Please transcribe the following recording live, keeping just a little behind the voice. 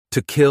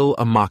To Kill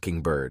a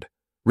Mockingbird,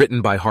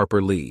 written by Harper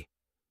Lee.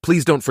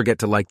 Please don't forget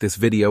to like this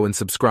video and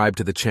subscribe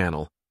to the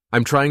channel.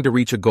 I'm trying to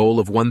reach a goal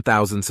of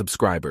 1,000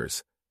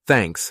 subscribers.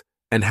 Thanks,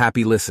 and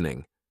happy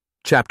listening.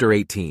 Chapter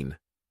 18.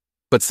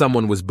 But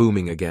someone was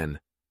booming again.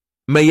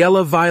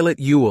 Mayella Violet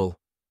Ewell.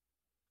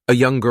 A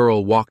young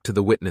girl walked to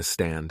the witness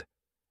stand.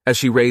 As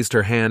she raised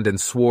her hand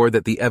and swore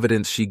that the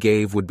evidence she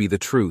gave would be the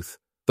truth,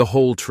 the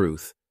whole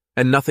truth,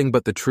 and nothing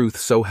but the truth,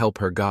 so help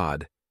her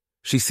God.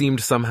 She seemed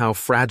somehow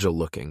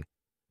fragile-looking.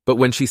 But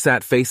when she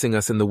sat facing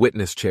us in the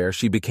witness chair,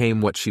 she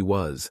became what she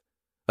was,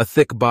 a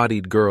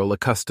thick-bodied girl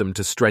accustomed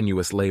to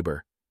strenuous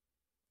labor.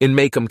 In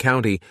Macomb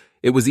County,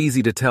 it was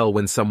easy to tell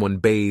when someone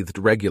bathed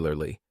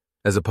regularly,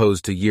 as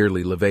opposed to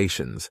yearly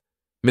libations.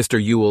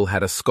 Mr. Ewell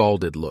had a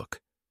scalded look,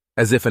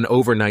 as if an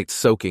overnight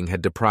soaking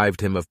had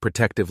deprived him of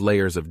protective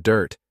layers of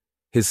dirt.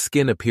 His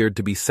skin appeared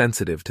to be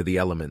sensitive to the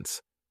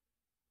elements.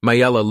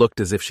 Mayella looked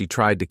as if she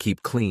tried to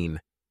keep clean,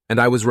 and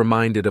I was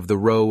reminded of the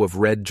row of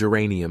red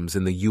geraniums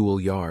in the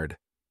Ewell yard.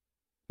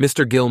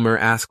 Mr. Gilmer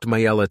asked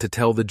Mayella to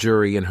tell the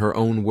jury in her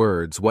own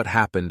words what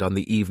happened on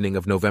the evening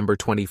of November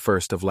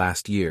 21st of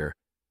last year.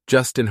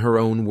 Just in her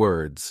own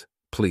words,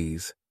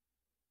 please.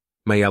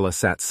 Mayella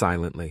sat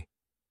silently.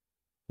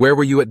 Where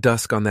were you at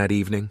dusk on that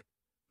evening?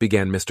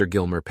 Began Mr.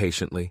 Gilmer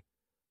patiently.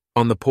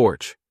 On the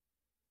porch.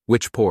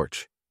 Which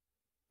porch?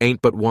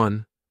 Ain't but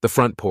one, the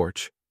front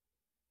porch.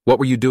 What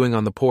were you doing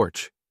on the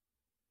porch?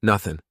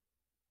 Nothing.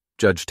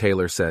 Judge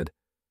Taylor said.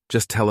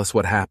 Just tell us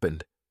what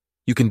happened.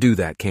 You can do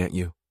that, can't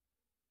you?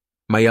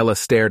 Mayella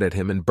stared at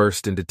him and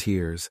burst into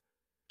tears.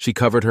 She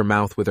covered her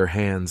mouth with her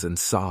hands and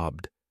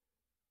sobbed.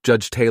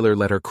 Judge Taylor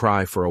let her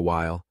cry for a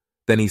while.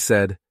 Then he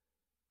said,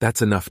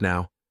 That's enough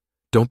now.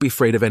 Don't be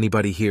afraid of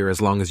anybody here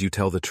as long as you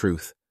tell the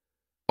truth.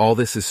 All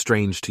this is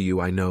strange to you,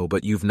 I know,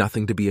 but you've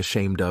nothing to be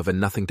ashamed of and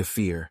nothing to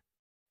fear.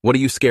 What are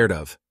you scared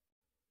of?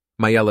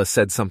 Mayella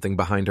said something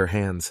behind her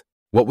hands.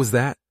 What was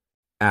that?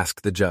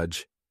 Asked the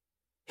judge.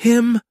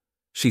 Him,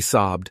 she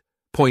sobbed,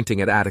 pointing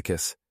at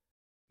Atticus.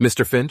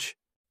 Mr. Finch?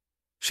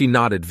 She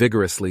nodded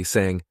vigorously,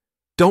 saying,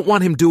 Don't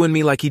want him doing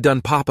me like he done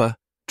Papa,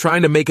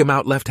 trying to make him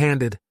out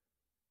left-handed.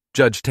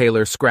 Judge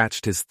Taylor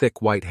scratched his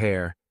thick white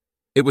hair.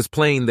 It was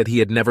plain that he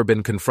had never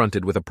been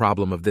confronted with a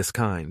problem of this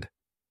kind.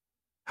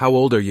 How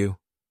old are you?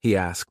 He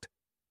asked.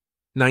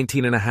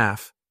 19 and a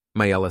half,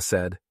 Mayella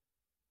said.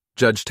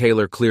 Judge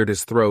Taylor cleared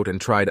his throat and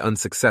tried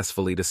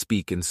unsuccessfully to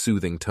speak in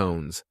soothing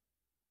tones.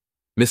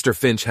 Mr.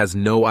 Finch has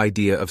no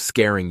idea of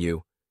scaring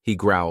you, he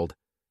growled,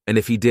 and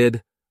if he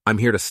did, I'm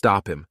here to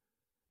stop him.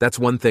 That's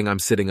one thing I'm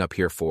sitting up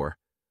here for.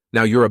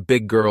 Now you're a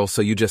big girl,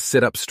 so you just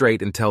sit up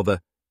straight and tell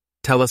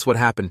us what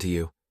happened to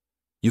you.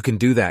 You can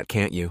do that,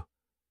 can't you?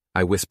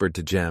 I whispered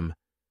to Jem.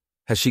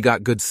 Has she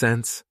got good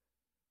sense?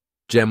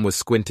 Jem was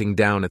squinting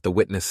down at the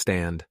witness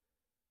stand.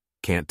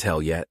 Can't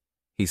tell yet,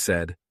 he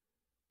said.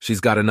 She's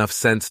got enough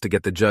sense to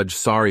get the judge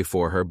sorry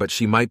for her, but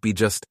she might be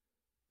just,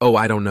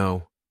 I don't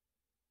know.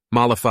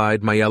 Mollified,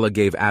 Mayella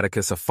gave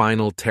Atticus a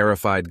final,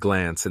 terrified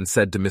glance and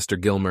said to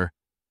Mr. Gilmer,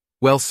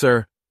 Well,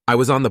 sir, I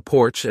was on the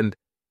porch, and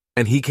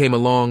he came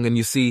along, and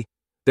you see,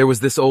 there was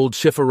this old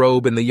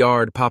chifferobe in the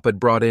yard Papa'd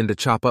brought in to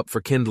chop up for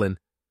kindlin'.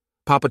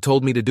 Papa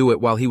told me to do it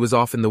while he was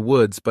off in the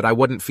woods, but I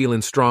wasn't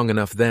feeling strong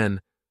enough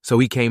then, so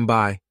he came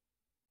by.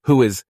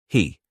 Who is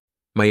he?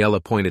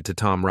 Mayella pointed to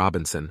Tom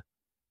Robinson.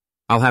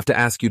 I'll have to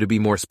ask you to be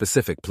more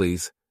specific,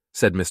 please,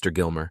 said Mr.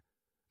 Gilmer.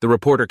 The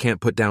reporter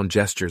can't put down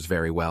gestures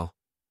very well.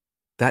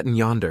 That in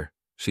yonder,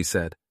 she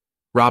said.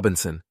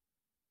 Robinson.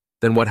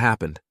 Then what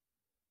happened?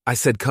 I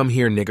said, come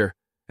here, nigger,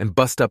 and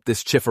bust up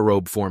this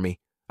chifferobe for me.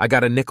 I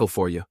got a nickel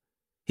for you.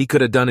 He could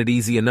have done it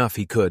easy enough,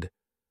 he could.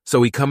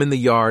 So he come in the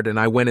yard, and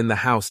I went in the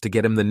house to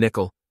get him the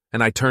nickel,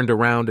 and I turned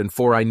around, and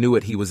 'fore I knew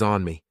it, he was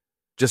on me.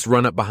 Just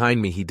run up behind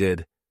me, he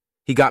did.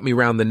 He got me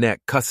round the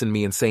neck, cussin'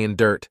 me and saying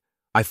dirt.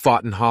 I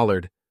fought and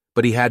hollered,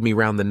 but he had me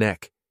round the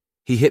neck.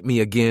 He hit me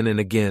again and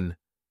again.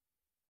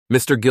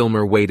 Mr.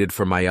 Gilmer waited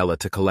for Mayella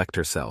to collect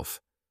herself.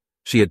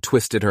 She had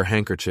twisted her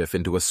handkerchief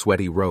into a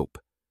sweaty rope.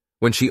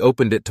 When she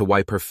opened it to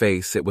wipe her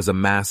face, it was a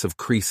mass of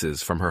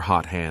creases from her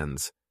hot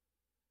hands.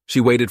 She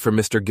waited for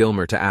Mr.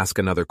 Gilmer to ask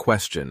another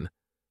question,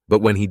 but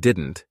when he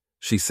didn't,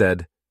 she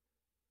said,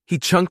 He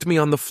chunked me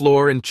on the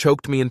floor and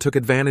choked me and took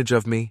advantage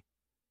of me.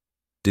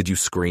 Did you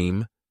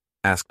scream?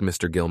 Asked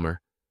Mr. Gilmer.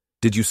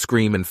 Did you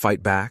scream and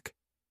fight back?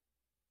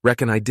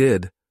 Reckon I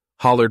did.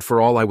 Hollered for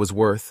all I was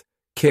worth,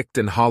 kicked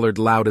and hollered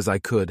loud as I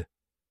could.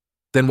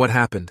 Then what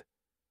happened?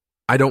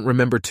 I don't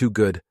remember too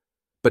good,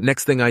 but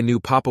next thing I knew,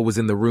 Papa was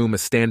in the room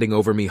a-standing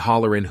over me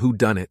hollerin', Who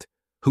done it?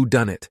 Who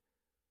done it?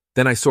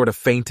 Then I sort of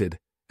fainted,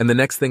 and the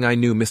next thing I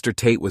knew, Mr.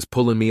 Tate was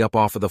pulling me up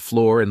off of the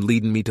floor and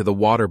leading me to the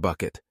water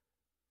bucket.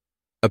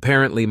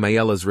 Apparently,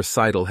 Mayella's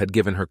recital had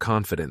given her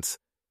confidence,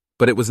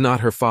 but it was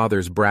not her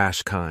father's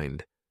brash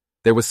kind.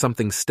 There was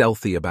something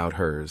stealthy about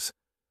hers,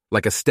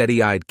 like a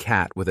steady-eyed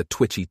cat with a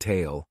twitchy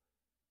tail.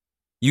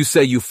 You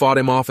say you fought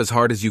him off as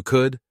hard as you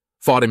could?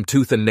 Fought him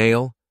tooth and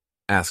nail?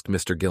 Asked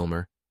Mr.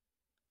 Gilmer.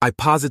 I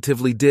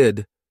positively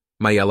did,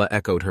 Mayella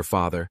echoed her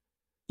father.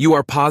 You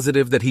are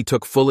positive that he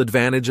took full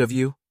advantage of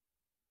you?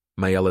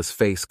 Maella's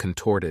face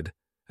contorted,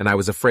 and I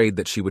was afraid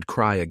that she would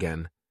cry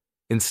again.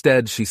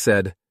 Instead, she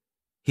said,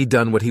 "He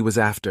done what he was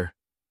after."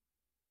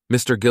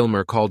 Mr.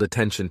 Gilmer called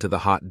attention to the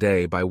hot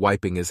day by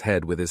wiping his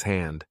head with his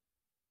hand.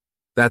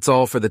 "That's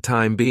all for the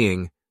time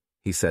being,"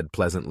 he said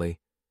pleasantly.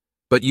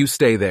 "But you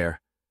stay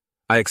there.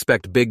 I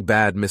expect big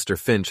bad Mr.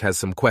 Finch has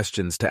some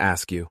questions to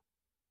ask you."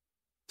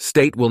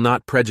 "State will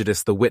not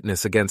prejudice the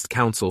witness against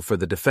counsel for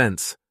the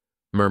defense,"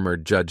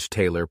 murmured Judge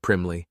Taylor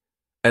primly.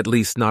 "At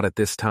least not at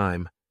this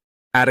time."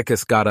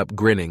 Atticus got up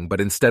grinning,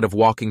 but instead of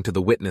walking to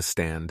the witness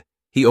stand,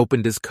 he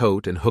opened his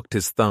coat and hooked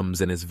his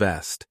thumbs in his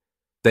vest.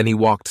 Then he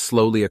walked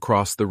slowly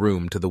across the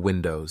room to the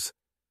windows.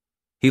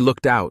 He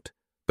looked out,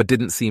 but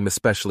didn't seem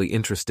especially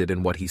interested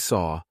in what he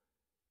saw.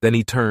 Then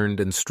he turned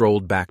and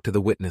strolled back to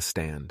the witness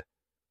stand.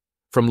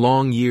 From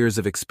long years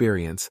of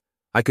experience,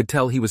 I could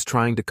tell he was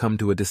trying to come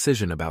to a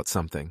decision about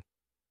something.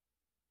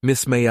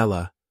 "Miss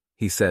Maiella,"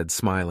 he said,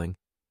 smiling,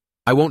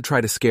 "I won't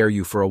try to scare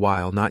you for a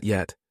while, not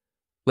yet.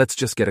 Let's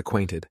just get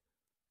acquainted.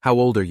 How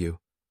old are you?"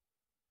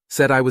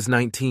 "Said I was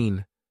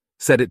 19.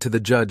 Said it to the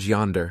judge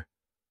yonder."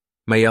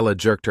 Maiella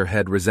jerked her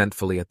head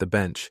resentfully at the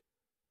bench.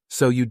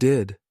 So you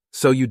did,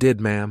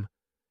 ma'am.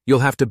 You'll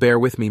have to bear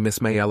with me, Miss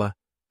Maiella.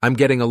 I'm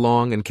getting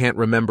along and can't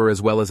remember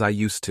as well as I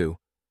used to.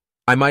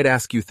 I might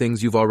ask you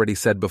things you've already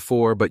said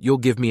before, but you'll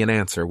give me an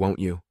answer, won't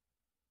you?"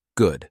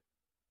 "Good."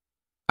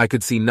 I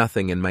could see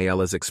nothing in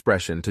Maella's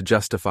expression to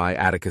justify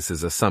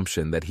Atticus's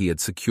assumption that he had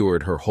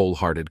secured her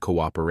wholehearted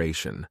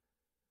cooperation.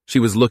 She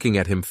was looking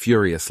at him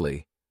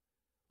furiously.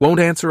 "Won't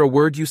answer a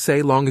word you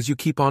say long as you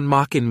keep on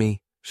mocking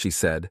me," she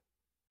said.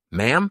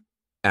 "Ma'am?"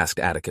 asked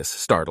Atticus,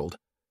 startled.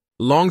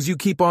 "Long's you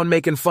keep on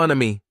making fun of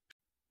me."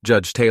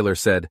 Judge Taylor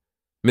said,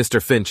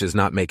 "Mr. Finch is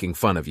not making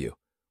fun of you.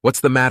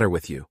 What's the matter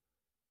with you?"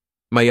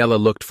 Maiella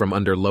looked from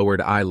under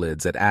lowered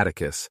eyelids at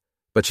Atticus,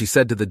 but she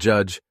said to the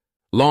judge,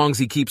 "Long's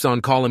he keeps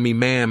on calling me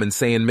ma'am and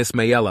saying Miss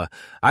Maiella,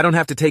 I don't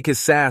have to take his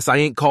sass, I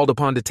ain't called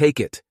upon to take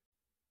it."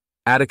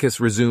 Atticus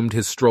resumed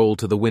his stroll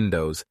to the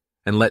windows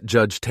and let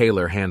Judge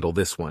Taylor handle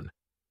this one.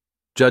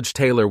 Judge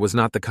Taylor was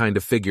not the kind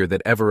of figure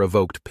that ever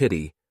evoked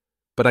pity,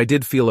 but I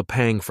did feel a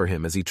pang for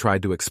him as he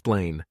tried to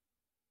explain.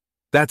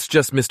 "That's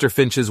just Mr.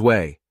 Finch's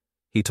way,"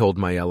 he told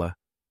Maiella.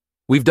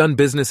 "We've done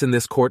business in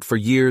this court for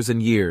years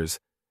and years,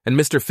 and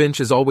Mr. Finch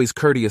is always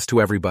courteous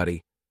to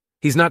everybody.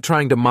 He's not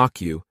trying to mock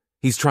you,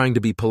 he's trying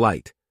to be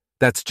polite.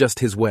 That's just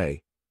his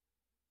way."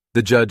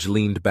 The judge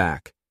leaned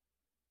back.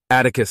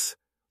 "Atticus,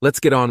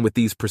 let's get on with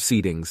these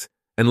proceedings,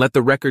 and let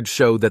the record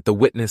show that the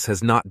witness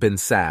has not been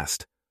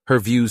sassed, her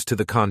views to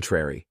the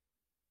contrary."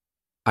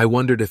 I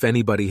wondered if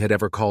anybody had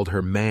ever called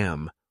her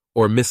ma'am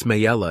or Miss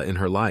Maiella in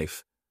her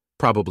life.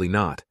 Probably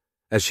not,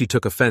 as she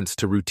took offense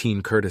to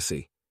routine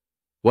courtesy.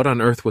 What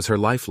on earth was her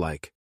life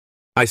like?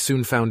 I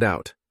soon found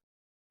out.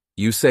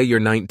 "You say you're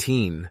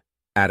 19,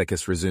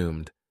 Atticus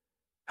resumed.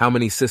 "How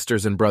many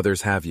sisters and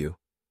brothers have you?"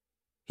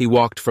 He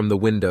walked from the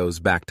windows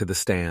back to the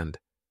stand.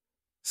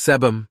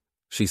 "Sebum,"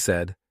 she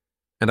said,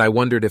 and I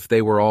wondered if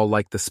they were all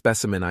like the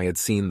specimen I had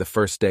seen the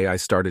first day I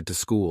started to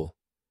school.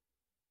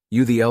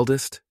 "You the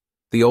eldest?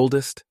 The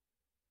oldest?"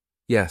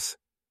 "Yes."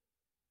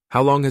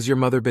 "How long has your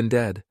mother been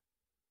dead?"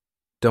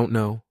 "Don't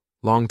know.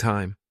 Long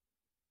time."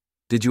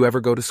 "Did you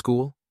ever go to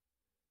school?"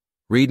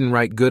 "Read and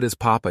write good as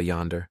Papa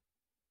yonder."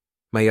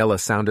 Maiella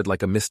sounded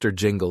like a Mr.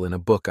 Jingle in a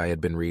book I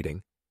had been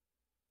reading.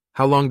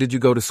 "How long did you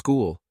go to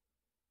school?"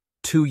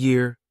 2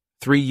 year,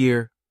 3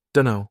 year,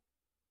 dunno.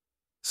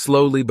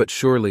 Slowly but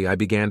surely I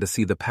began to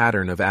see the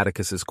pattern of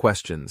Atticus's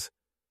questions.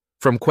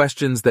 From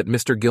questions that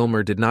Mr.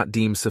 Gilmer did not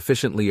deem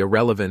sufficiently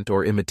irrelevant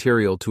or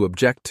immaterial to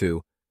object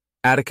to,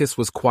 Atticus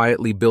was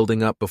quietly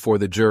building up before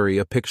the jury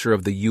a picture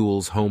of the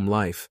Yules' home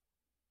life.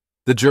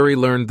 The jury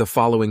learned the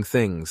following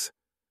things.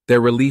 Their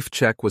relief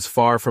check was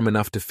far from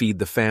enough to feed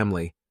the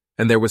family,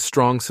 and there was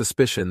strong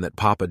suspicion that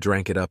Papa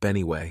drank it up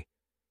anyway.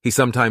 He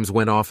sometimes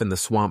went off in the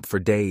swamp for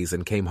days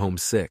and came home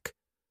sick.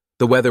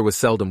 The weather was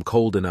seldom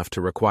cold enough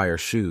to require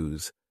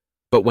shoes,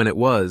 but when it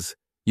was,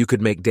 you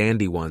could make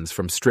dandy ones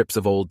from strips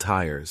of old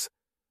tires.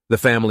 The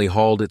family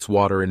hauled its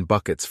water in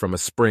buckets from a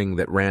spring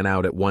that ran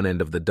out at one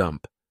end of the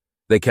dump.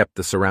 They kept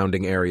the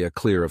surrounding area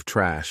clear of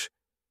trash,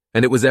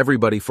 and it was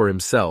everybody for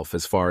himself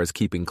as far as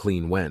keeping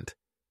clean went.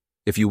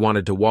 If you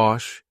wanted to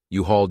wash,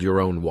 you hauled your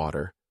own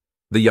water.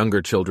 The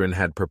younger children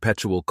had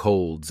perpetual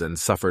colds and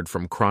suffered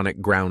from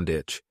chronic ground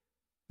itch.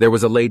 There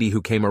was a lady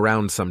who came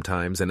around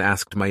sometimes and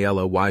asked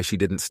Maiella why she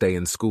didn't stay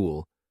in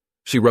school.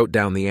 She wrote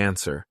down the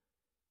answer.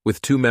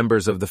 With 2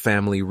 members of the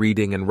family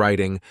reading and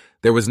writing,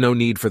 there was no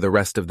need for the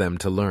rest of them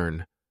to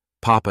learn.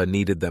 Papa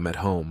needed them at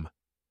home.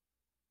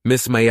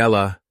 "Miss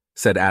Maiella,"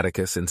 said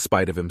Atticus in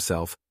spite of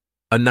himself,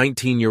 "a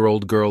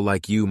 19-year-old girl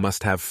like you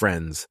must have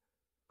friends.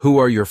 Who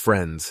are your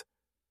friends?"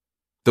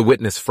 The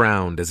witness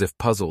frowned as if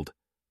puzzled.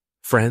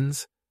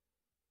 "Friends?"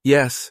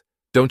 "Yes.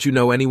 Don't you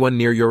know anyone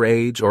near your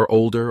age, or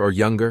older, or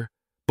younger?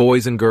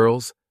 Boys and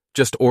girls?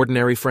 Just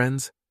ordinary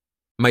friends?"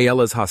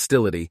 Maella's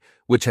hostility,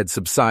 which had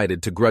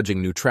subsided to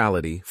grudging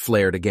neutrality,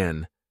 flared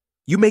again.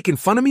 "You making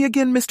fun of me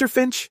again, Mr.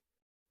 Finch?"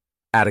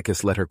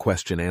 Atticus let her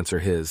question answer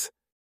his.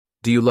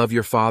 Do you love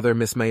your father,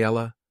 Miss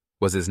Mayella?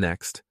 Was his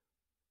next.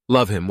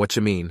 Love him, what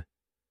you mean?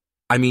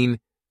 I mean,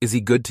 is he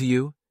good to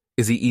you?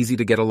 Is he easy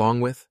to get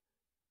along with?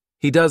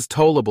 He does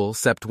tolerable,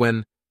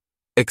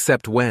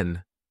 except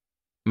when.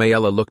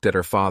 Mayella looked at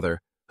her father,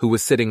 who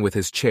was sitting with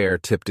his chair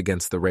tipped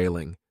against the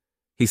railing.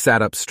 He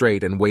sat up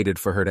straight and waited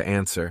for her to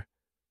answer.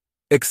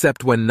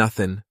 Except when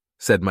nothing,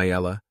 said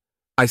Mayella.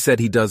 I said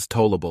he does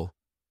tolerable.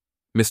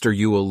 Mr.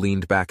 Ewell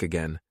leaned back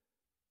again.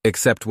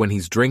 Except when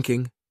he's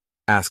drinking?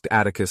 Asked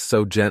Atticus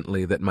so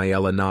gently that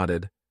Mayella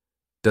nodded.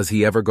 Does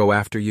he ever go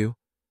after you?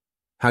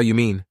 How you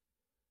mean?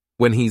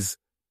 When he's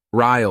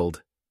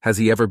riled, has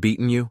he ever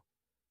beaten you?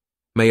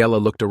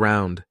 Mayella looked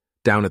around,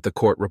 down at the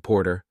court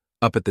reporter,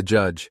 up at the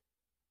judge.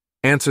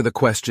 Answer the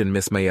question,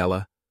 Miss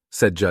Mayella,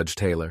 said Judge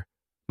Taylor.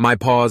 My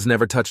paws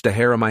never touched a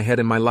hair of my head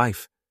in my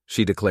life,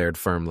 she declared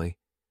firmly.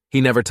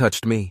 He never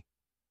touched me.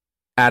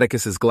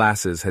 Atticus's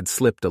glasses had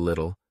slipped a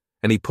little,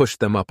 and he pushed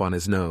them up on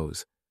his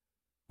nose.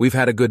 We've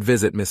had a good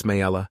visit, Miss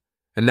Mayella,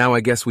 and now I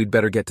guess we'd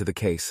better get to the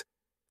case.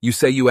 You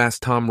say you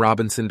asked Tom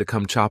Robinson to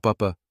come chop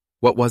up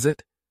what was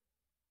it?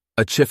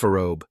 A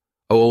chifforobe,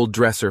 a old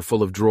dresser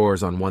full of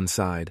drawers on one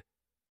side.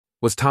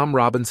 Was Tom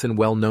Robinson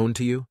well known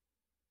to you?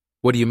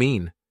 What do you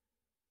mean?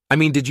 I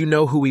mean, did you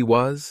know who he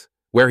was?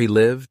 Where he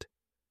lived?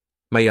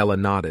 Mayella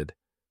nodded.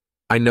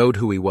 I knowed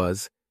who he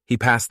was. He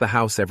passed the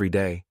house every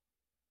day.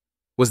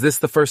 Was this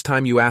the first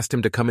time you asked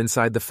him to come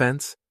inside the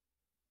fence?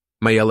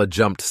 Mayella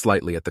jumped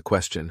slightly at the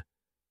question.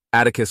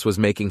 Atticus was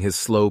making his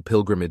slow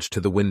pilgrimage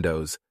to the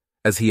windows,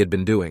 as he had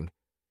been doing.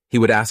 He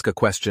would ask a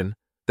question,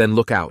 then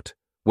look out,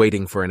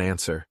 waiting for an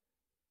answer.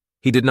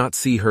 He did not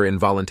see her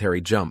involuntary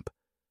jump,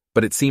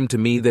 but it seemed to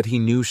me that he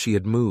knew she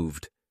had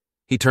moved.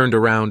 He turned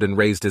around and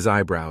raised his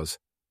eyebrows.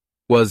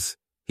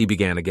 He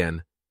began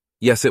again.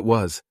 Yes, it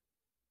was.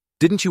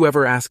 Didn't you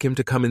ever ask him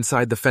to come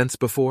inside the fence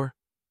before?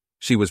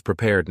 She was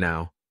prepared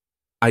now.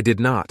 I did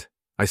not.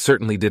 I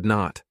certainly did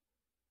not.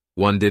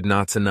 One did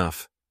not's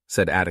enough,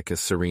 said Atticus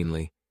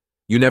serenely.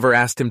 You never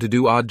asked him to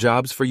do odd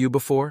jobs for you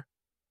before?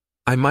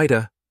 I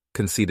mighta,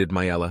 conceded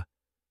Mayella.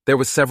 There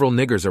was several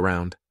niggers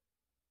around.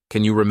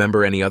 Can you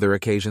remember any other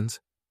occasions?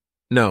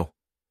 No.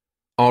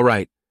 All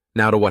right,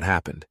 now to what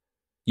happened.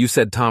 You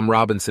said Tom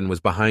Robinson was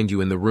behind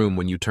you in the room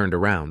when you turned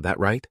around, that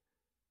right?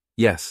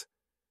 Yes.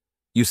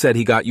 You said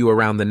he got you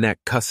around the neck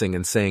cussing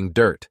and saying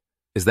dirt.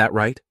 Is that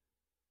right?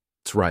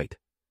 It's right.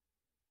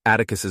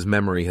 Atticus's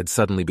memory had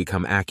suddenly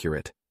become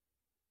accurate.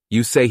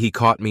 You say he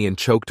caught me and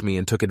choked me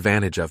and took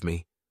advantage of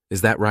me.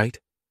 Is that right?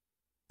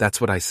 That's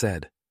what I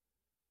said.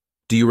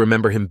 Do you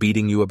remember him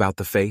beating you about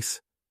the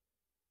face?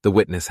 The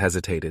witness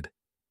hesitated.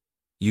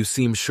 You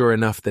seem sure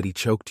enough that he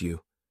choked you.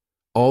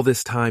 All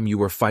this time you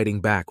were fighting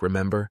back,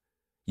 remember?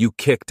 You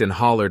kicked and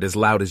hollered as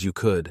loud as you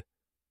could.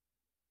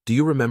 Do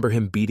you remember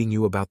him beating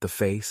you about the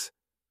face?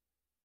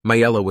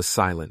 Mayella was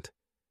silent.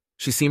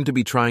 She seemed to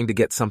be trying to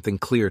get something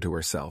clear to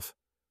herself.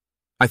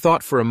 I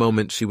thought for a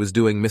moment she was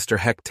doing Mr.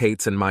 Heck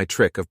Tate's and my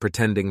trick of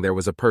pretending there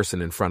was a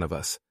person in front of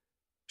us.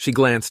 She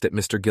glanced at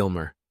Mr.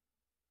 Gilmer.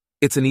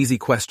 It's an easy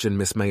question,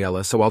 Miss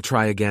Mayella, so I'll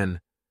try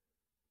again.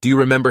 Do you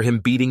remember him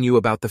beating you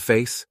about the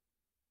face?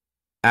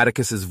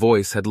 Atticus's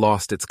voice had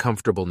lost its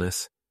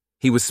comfortableness.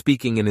 He was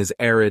speaking in his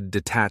arid,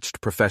 detached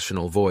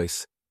professional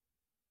voice.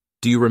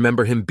 Do you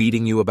remember him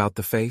beating you about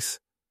the face?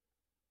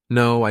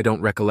 No, I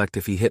don't recollect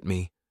if he hit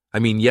me. I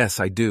mean, yes,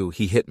 I do,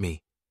 he hit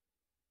me.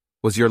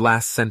 Was your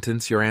last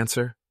sentence your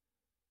answer?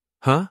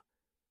 Huh?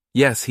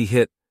 Yes, he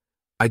hit.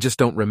 I just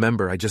don't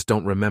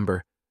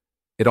remember.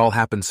 It all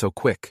happened so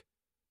quick.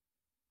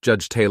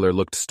 Judge Taylor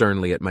looked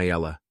sternly at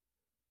Mayella.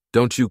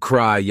 Don't you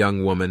cry,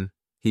 young woman,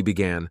 he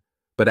began,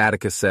 but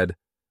Atticus said,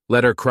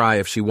 Let her cry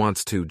if she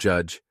wants to,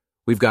 Judge.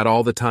 We've got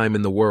all the time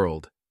in the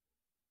world.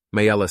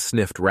 Mayella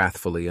sniffed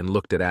wrathfully and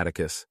looked at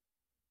Atticus.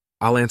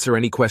 I'll answer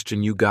any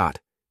question you got.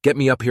 Get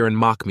me up here and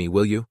mock me,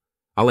 will you?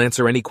 I'll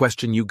answer any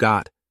question you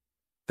got.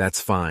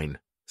 That's fine,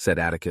 said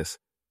Atticus.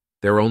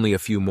 There are only a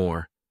few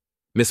more.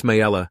 Miss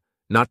Mayella,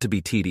 not to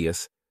be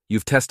tedious,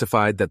 you've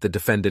testified that the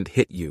defendant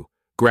hit you,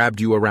 grabbed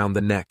you around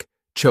the neck,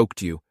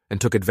 choked you, and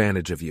took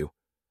advantage of you.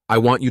 I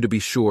want you to be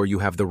sure you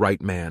have the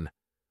right man.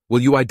 Will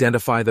you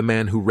identify the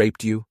man who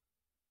raped you?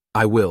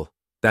 I will.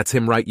 That's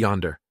him right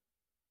yonder.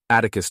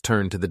 Atticus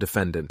turned to the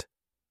defendant.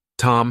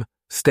 Tom,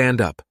 stand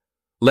up.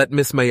 Let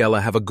Miss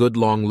Mayella have a good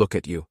long look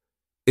at you.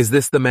 Is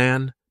this the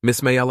man,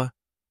 Miss Mayella?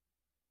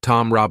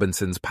 Tom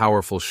Robinson's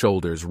powerful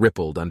shoulders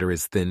rippled under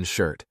his thin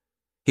shirt.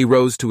 He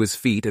rose to his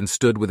feet and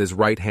stood with his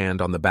right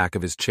hand on the back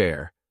of his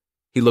chair.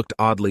 He looked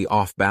oddly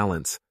off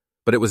balance,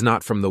 but it was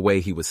not from the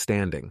way he was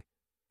standing.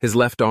 His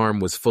left arm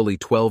was fully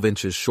 12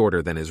 inches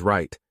shorter than his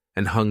right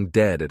and hung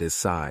dead at his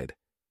side.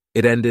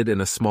 It ended in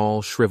a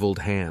small, shriveled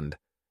hand,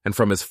 and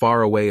from as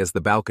far away as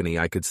the balcony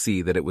I could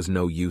see that it was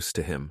no use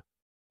to him.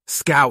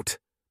 Scout!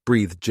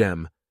 Breathed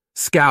Jem.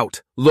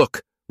 Scout!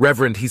 Look!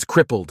 Reverend, he's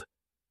crippled!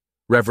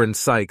 Reverend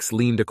Sykes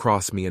leaned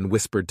across me and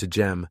whispered to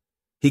Jem.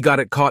 He got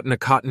it caught in a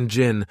cotton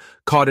gin,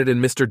 caught it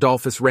in Mr.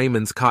 Dolphus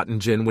Raymond's cotton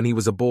gin when he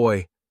was a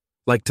boy.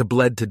 Like to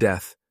bled to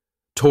death.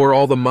 Tore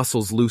all the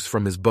muscles loose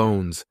from his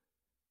bones.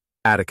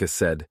 Atticus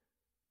said,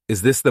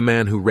 Is this the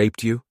man who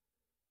raped you?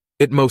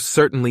 It most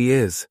certainly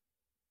is.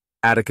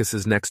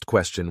 Atticus's next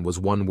question was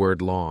one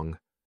word long.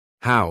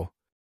 How?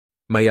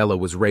 Mayella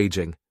was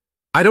raging.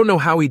 I don't know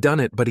how he done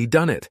it, but he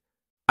done it.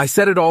 I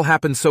said it all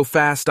happened so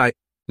fast,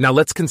 Now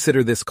let's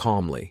consider this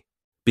calmly,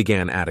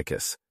 began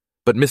Atticus.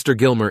 But Mr.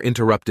 Gilmer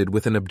interrupted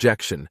with an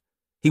objection.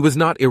 He was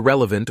not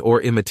irrelevant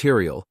or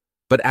immaterial,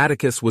 but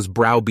Atticus was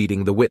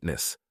browbeating the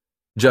witness.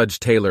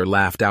 Judge Taylor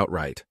laughed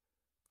outright.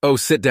 Oh,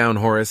 sit down,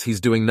 Horace, he's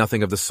doing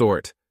nothing of the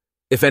sort.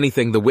 If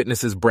anything, the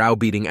witness is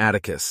browbeating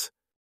Atticus.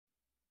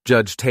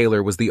 Judge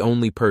Taylor was the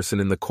only person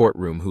in the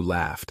courtroom who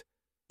laughed.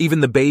 Even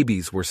the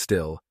babies were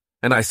still,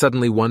 and I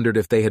suddenly wondered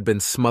if they had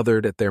been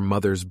smothered at their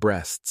mother's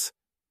breasts.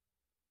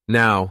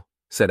 Now,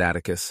 said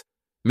Atticus,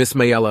 Miss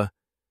Mayella,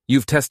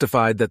 you've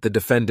testified that the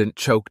defendant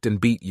choked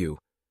and beat you.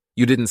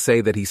 You didn't say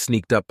that he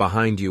sneaked up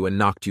behind you and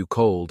knocked you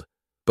cold,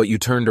 but you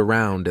turned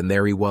around and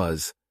there he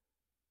was.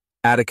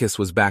 Atticus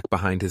was back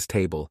behind his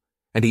table,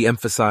 and he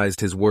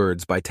emphasized his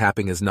words by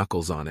tapping his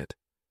knuckles on it.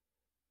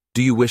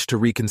 Do you wish to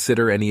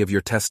reconsider any of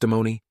your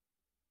testimony?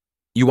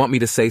 You want me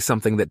to say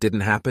something that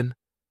didn't happen?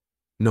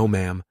 No,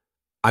 ma'am.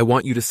 I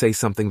want you to say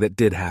something that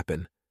did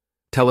happen.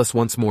 Tell us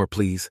once more,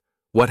 please.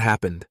 What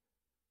happened?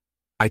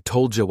 I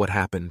told you what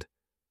happened.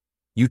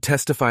 You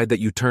testified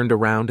that you turned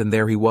around and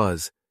there he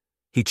was.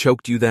 He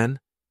choked you then?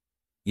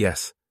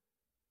 Yes.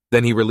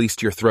 Then he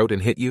released your throat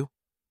and hit you?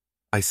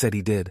 I said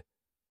he did.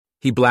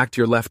 He blacked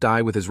your left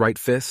eye with his right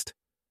fist?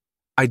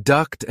 I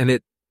ducked and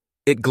it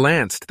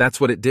glanced, that's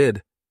what it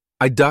did.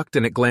 I ducked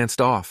and it glanced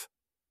off.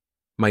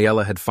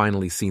 Mayella had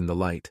finally seen the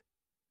light.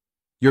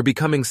 You're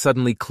becoming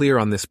suddenly clear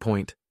on this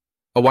point.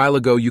 A while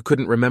ago you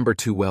couldn't remember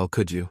too well,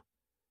 could you?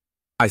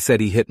 I said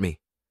he hit me.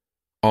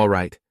 All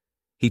right.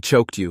 He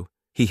choked you,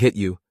 he hit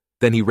you,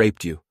 then he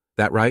raped you.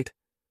 That right?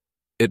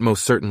 It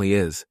most certainly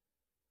is.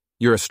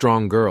 You're a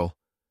strong girl.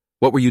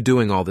 What were you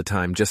doing all the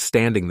time, just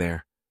standing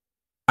there?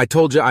 I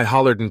told you I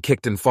hollered and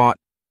kicked and fought.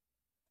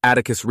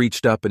 Atticus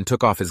reached up and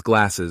took off his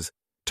glasses,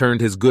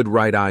 turned his good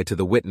right eye to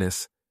the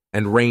witness,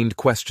 and rained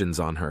questions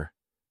on her.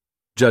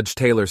 Judge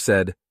Taylor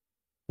said,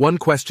 One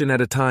question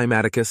at a time,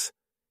 Atticus.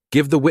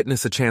 Give the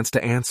witness a chance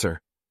to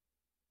answer.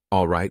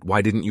 All right,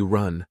 why didn't you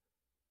run?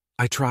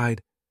 I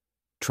tried.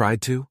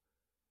 Tried to?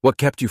 What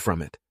kept you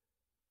from it?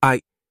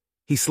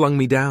 He slung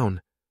me down.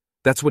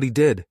 That's what he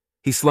did.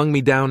 He slung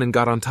me down and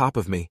got on top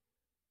of me.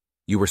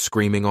 You were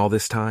screaming all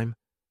this time?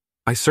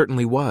 I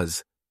certainly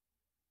was.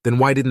 Then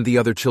why didn't the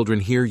other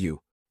children hear you?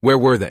 Where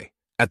were they?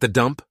 At the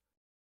dump?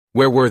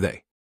 Where were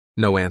they?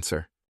 No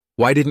answer.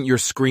 Why didn't your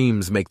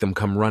screams make them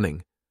come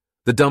running?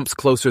 The dump's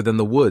closer than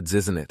the woods,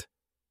 isn't it?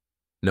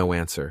 No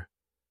answer.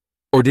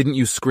 Or didn't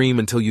you scream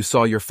until you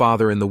saw your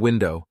father in the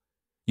window?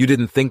 You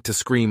didn't think to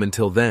scream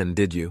until then,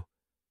 did you?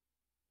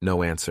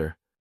 No answer.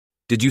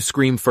 Did you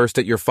scream first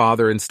at your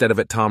father instead of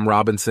at Tom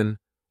Robinson?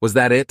 Was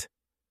that it?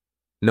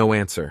 No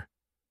answer.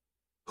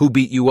 Who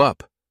beat you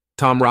up?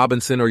 Tom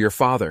Robinson or your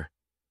father?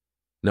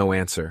 No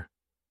answer.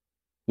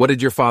 What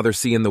did your father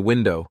see in the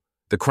window?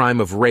 The crime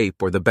of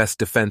rape or the best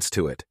defense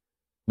to it?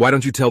 Why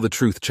don't you tell the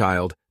truth,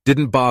 child?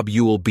 Didn't Bob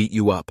Ewell beat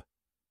you up?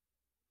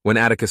 When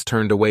Atticus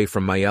turned away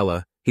from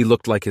Mayella, he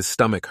looked like his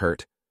stomach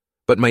hurt,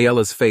 but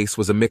Mayella's face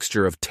was a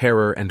mixture of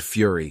terror and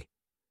fury.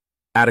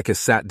 Atticus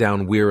sat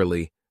down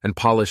wearily and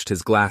polished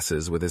his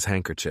glasses with his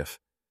handkerchief.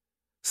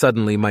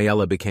 Suddenly,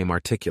 Mayella became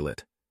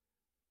articulate.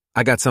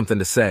 I got something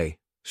to say,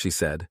 she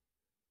said.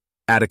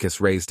 Atticus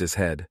raised his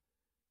head.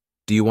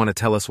 Do you want to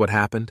tell us what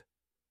happened?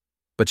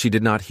 But she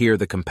did not hear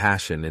the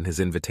compassion in his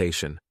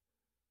invitation.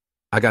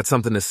 I got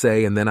something to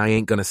say, and then I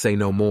ain't gonna say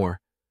no more.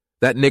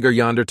 That nigger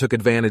yonder took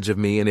advantage of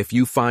me, and if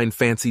you fine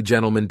fancy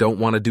gentlemen don't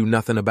want to do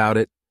nothing about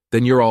it,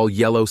 then you're all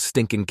yellow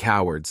stinking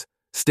cowards,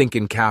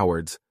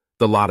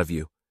 the lot of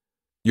you.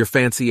 Your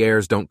fancy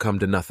airs don't come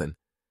to nothing.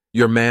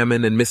 Your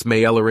Mammon and Miss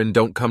Mayellerin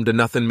don't come to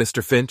nothing,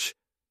 Mr. Finch.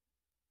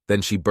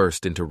 Then she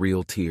burst into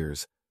real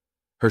tears.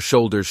 Her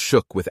shoulders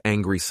shook with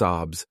angry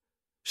sobs.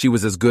 She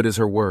was as good as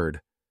her word.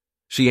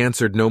 She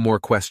answered no more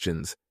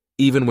questions,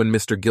 even when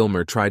Mr.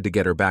 Gilmer tried to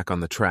get her back on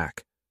the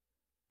track.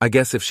 I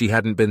guess if she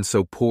hadn't been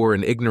so poor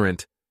and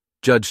ignorant,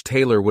 Judge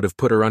Taylor would have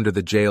put her under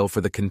the jail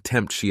for the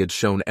contempt she had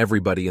shown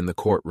everybody in the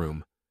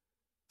courtroom.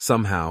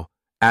 Somehow,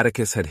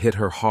 Atticus had hit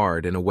her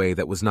hard in a way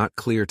that was not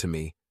clear to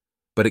me,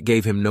 but it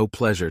gave him no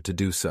pleasure to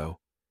do so.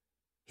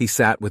 He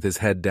sat with his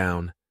head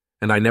down,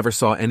 and I never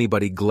saw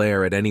anybody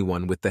glare at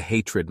anyone with the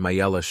hatred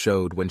Mayella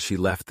showed when she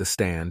left the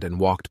stand and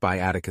walked by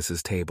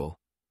Atticus's table.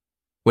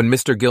 When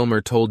Mr.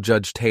 Gilmer told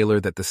Judge Taylor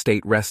that the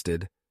state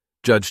rested,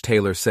 Judge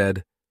Taylor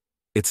said,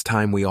 It's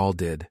time we all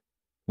did.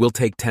 We'll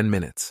take 10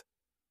 minutes.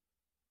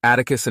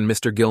 Atticus and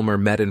Mr. Gilmer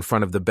met in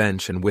front of the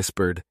bench and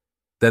whispered.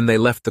 Then they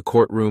left the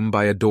courtroom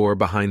by a door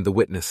behind the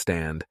witness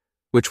stand,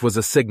 which was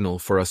a signal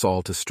for us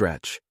all to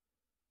stretch.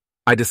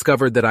 I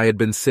discovered that I had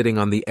been sitting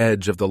on the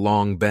edge of the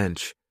long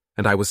bench,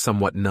 and I was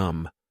somewhat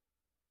numb.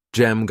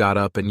 Jem got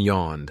up and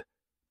yawned.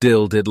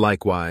 Dill did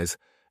likewise,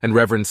 and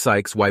Reverend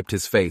Sykes wiped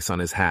his face on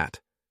his hat.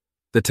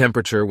 The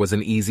temperature was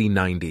an easy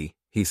 90,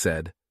 he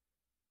said.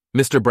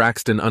 Mr.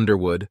 Braxton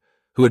Underwood,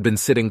 who had been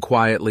sitting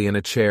quietly in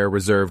a chair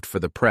reserved for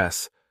the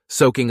press,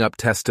 soaking up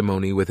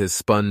testimony with his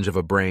sponge of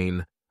a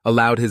brain,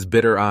 allowed his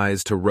bitter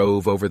eyes to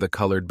rove over the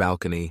colored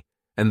balcony,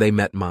 and they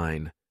met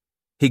mine.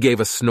 He gave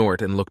a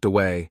snort and looked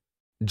away.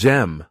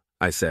 "Jem,"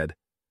 I said,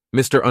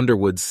 "Mr.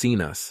 Underwood's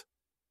seen us."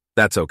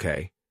 "That's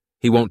okay.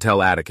 He won't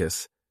tell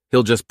Atticus.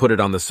 He'll just put it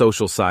on the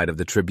social side of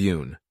the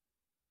Tribune."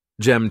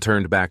 Jem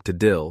turned back to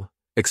Dill,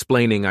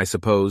 explaining, I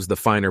suppose, the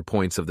finer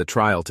points of the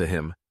trial to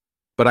him,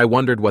 but I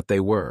wondered what they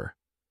were.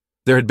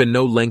 There had been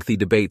no lengthy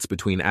debates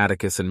between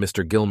Atticus and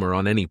Mr. Gilmer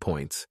on any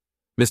points.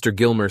 Mr.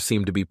 Gilmer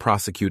seemed to be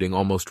prosecuting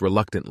almost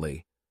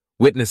reluctantly.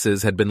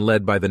 Witnesses had been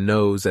led by the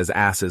nose as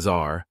asses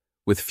are,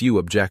 with few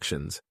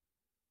objections.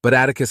 But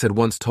Atticus had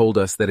once told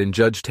us that in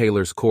Judge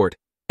Taylor's court,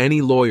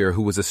 any lawyer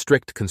who was a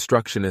strict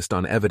constructionist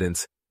on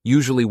evidence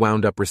usually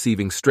wound up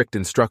receiving strict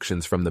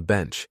instructions from the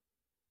bench.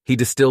 He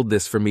distilled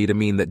this for me to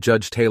mean that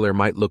Judge Taylor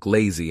might look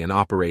lazy and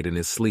operate in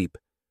his sleep,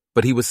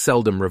 but he was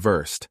seldom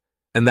reversed,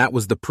 and that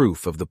was the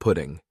proof of the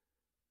pudding.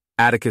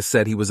 Atticus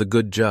said he was a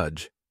good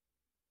judge.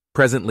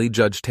 Presently,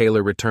 Judge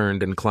Taylor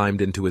returned and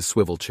climbed into his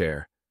swivel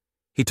chair.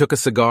 He took a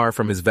cigar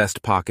from his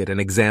vest pocket and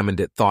examined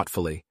it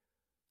thoughtfully.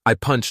 I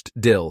punched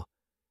Dill.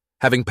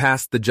 Having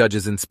passed the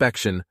judge's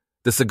inspection,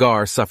 the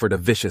cigar suffered a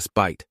vicious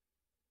bite.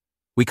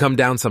 "We come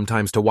down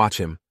sometimes to watch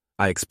him,"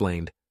 I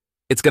explained.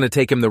 "It's going to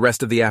take him the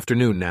rest of the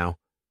afternoon now.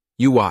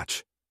 You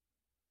watch."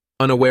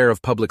 Unaware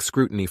of public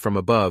scrutiny from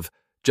above,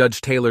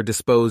 Judge Taylor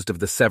disposed of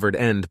the severed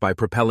end by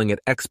propelling it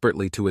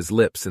expertly to his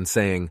lips and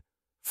saying,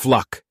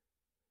 "Fluck."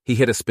 He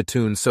hit a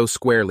spittoon so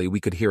squarely we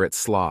could hear it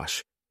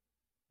slosh.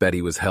 "Bet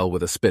he was hell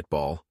with a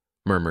spitball,"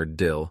 murmured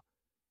Dill.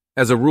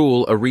 As a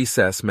rule, a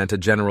recess meant a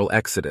general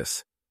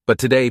exodus, but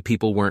today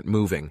people weren't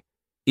moving.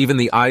 Even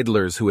the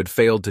idlers who had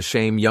failed to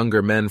shame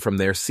younger men from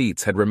their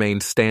seats had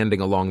remained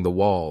standing along the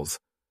walls.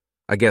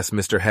 I guess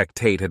Mr. Heck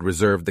Tate had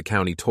reserved the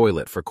county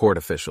toilet for court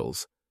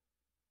officials.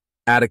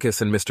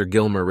 Atticus and Mr.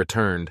 Gilmer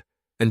returned,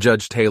 and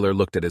Judge Taylor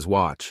looked at his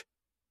watch.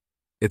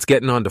 "It's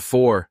getting on to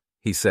 4,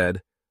 he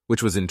said,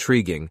 which was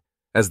intriguing,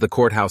 as the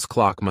courthouse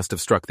clock must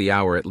have struck the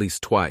hour at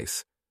least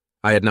twice.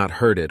 I had not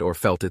heard it or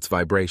felt its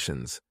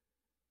vibrations.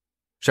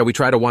 "Shall we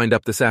try to wind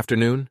up this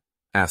afternoon?"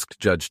 asked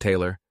Judge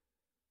Taylor.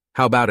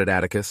 "How about it,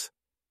 Atticus?"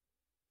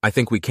 "I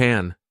think we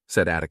can,"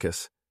 said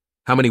Atticus.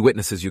 "How many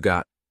witnesses you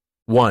got?"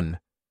 "1."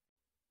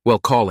 "Well,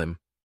 call him."